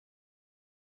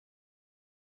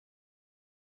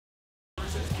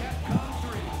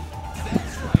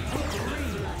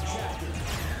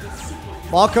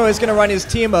Marco is going to run his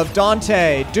team of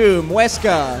Dante, Doom,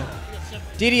 Wesker.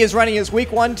 DD is running his week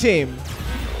 1 team.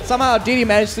 Somehow DD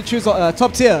managed to choose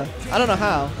top tier. I don't know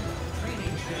how.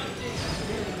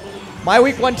 My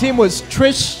week 1 team was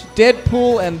Trish,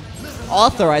 Deadpool, and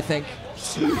Arthur, I think.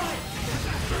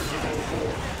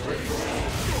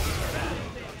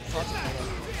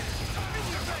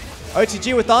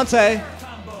 OTG with Dante.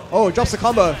 Oh, drops the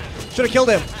combo. Should have killed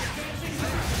him.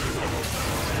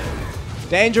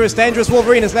 Dangerous, dangerous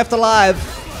Wolverine is left alive.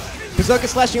 Berserker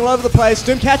slashing all over the place.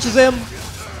 Doom catches him.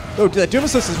 Oh, the Doom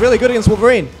assist is really good against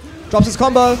Wolverine. Drops his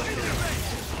combo.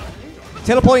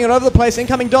 Teleporting it over the place.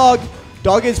 Incoming Dog.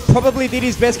 Dog is probably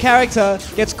DD's best character.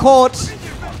 Gets caught.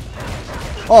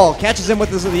 Oh, catches him with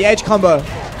the H combo.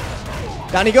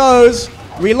 Down he goes.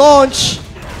 Relaunch.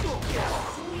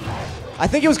 I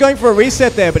think he was going for a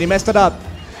reset there, but he messed it up.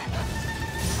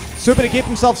 Super to keep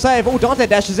himself safe. Oh, Dante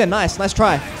dashes in. Nice. Nice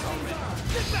try.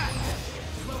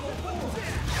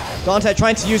 Dante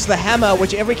trying to use the hammer,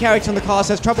 which every character in the cast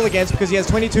has trouble against because he has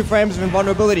 22 frames of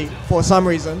invulnerability for some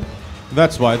reason.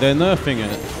 That's why they're nerfing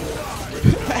it.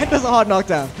 And does a hard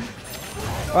knockdown.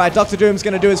 Alright, Dr. Doom's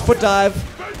going to do his foot dive.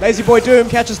 Lazy Boy Doom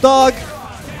catches Dog.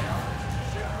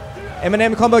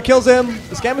 Eminem combo kills him.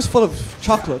 This game is full of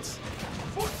chocolates.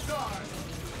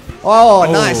 Oh,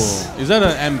 nice. Is that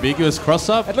an ambiguous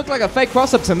cross-up? It looked like a fake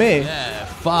cross-up to me. Yeah,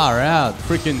 far out.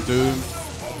 Freaking Doom.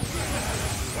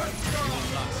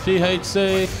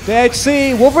 THC.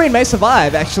 THC. Wolverine may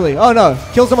survive, actually. Oh, no.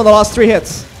 Kills him on the last 3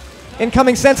 hits.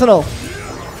 Incoming Sentinel.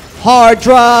 Hard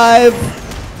drive.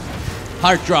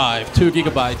 Hard drive. 2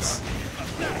 gigabytes.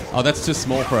 Oh, that's too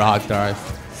small for a hard drive.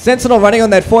 Sentinel running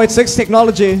on that 486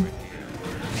 technology.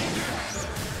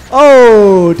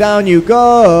 Oh, down you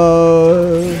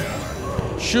go.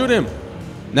 Shoot him.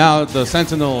 Now the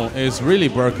Sentinel is really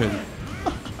broken.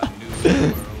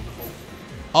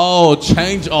 Oh,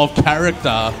 change of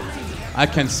character. I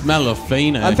can smell a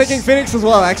Phoenix. I'm thinking Phoenix as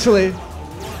well, actually.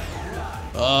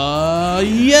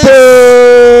 Yes.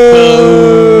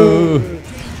 Boo. Boo.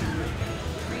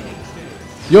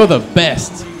 You're the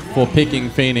best for picking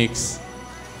Phoenix.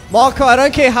 Marco, I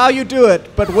don't care how you do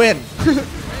it, but win.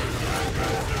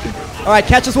 Alright,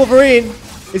 catches Wolverine.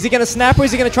 Is he going to snap or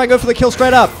is he going to try and go for the kill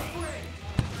straight up?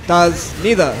 Does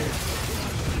neither.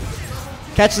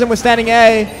 Catches him with standing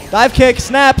A. Dive kick,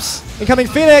 snaps. Incoming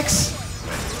Phoenix.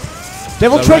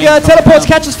 Devil Trigger, teleports,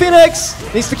 catches Phoenix.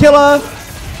 Needs to kill her.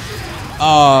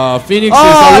 Phoenix is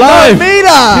alive. No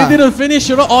meter. He didn't finish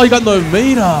it. Oh, he got no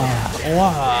meter.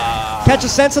 Wow.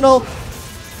 Catches Sentinel.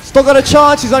 Still got a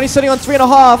chance. He's only sitting on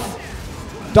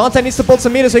 3.5. Dante needs to build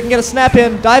some meters so he can get a snap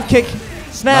in. Dive kick.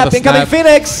 Snap. Another Incoming snap.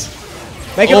 Phoenix.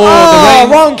 Make it. Oh,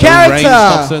 Wrong the range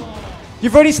stops character. it.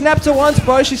 You've already snapped her once,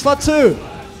 bro. She's slot 2.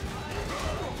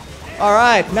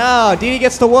 Alright, now DD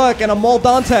gets to work and a maul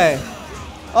Dante.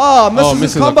 Oh,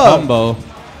 misses his combo.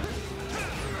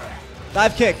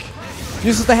 Dive kick.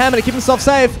 Uses the hammer to keep himself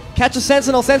safe. Catches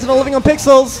Sentinel. Sentinel living on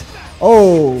pixels.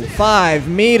 Oh, 5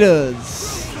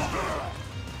 meters.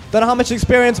 Don't know how much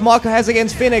experience Marco has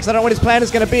against Phoenix. I don't know what his plan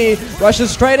is going to be. Rushes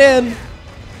straight in.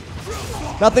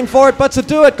 Nothing for it but to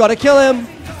do it. Gotta kill him.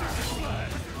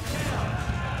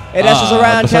 It dashes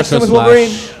around, catches him with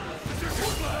Wolverine.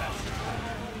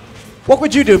 What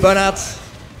would you do, Burnout?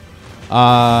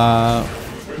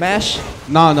 Mash?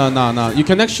 No. You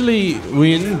can actually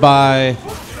win by...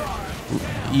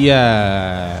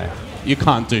 Yeah. You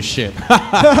can't do shit.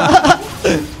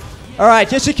 Alright,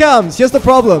 here she comes. Here's the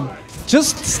problem.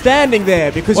 Just standing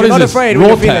there because What you're is not this? afraid Raw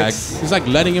with tag. Phoenix. He's like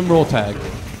letting him raw tag.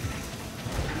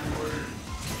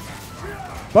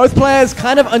 Both players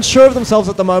kind of unsure of themselves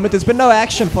at the moment. There's been no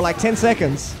action for like 10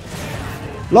 seconds.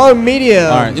 Low medium.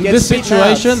 Alright, in this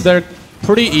situation, they're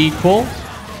pretty equal.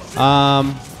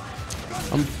 I'm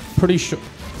pretty sure.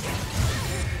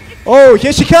 Oh,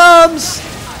 here she comes!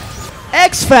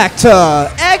 X Factor!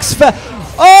 X Factor!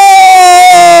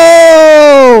 Oh!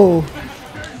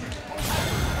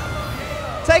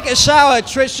 Take a shower,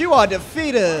 Trish. You are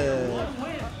defeated.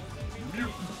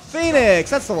 Phoenix,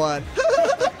 that's the one.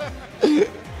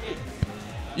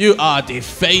 You are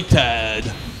defeated.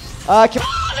 Can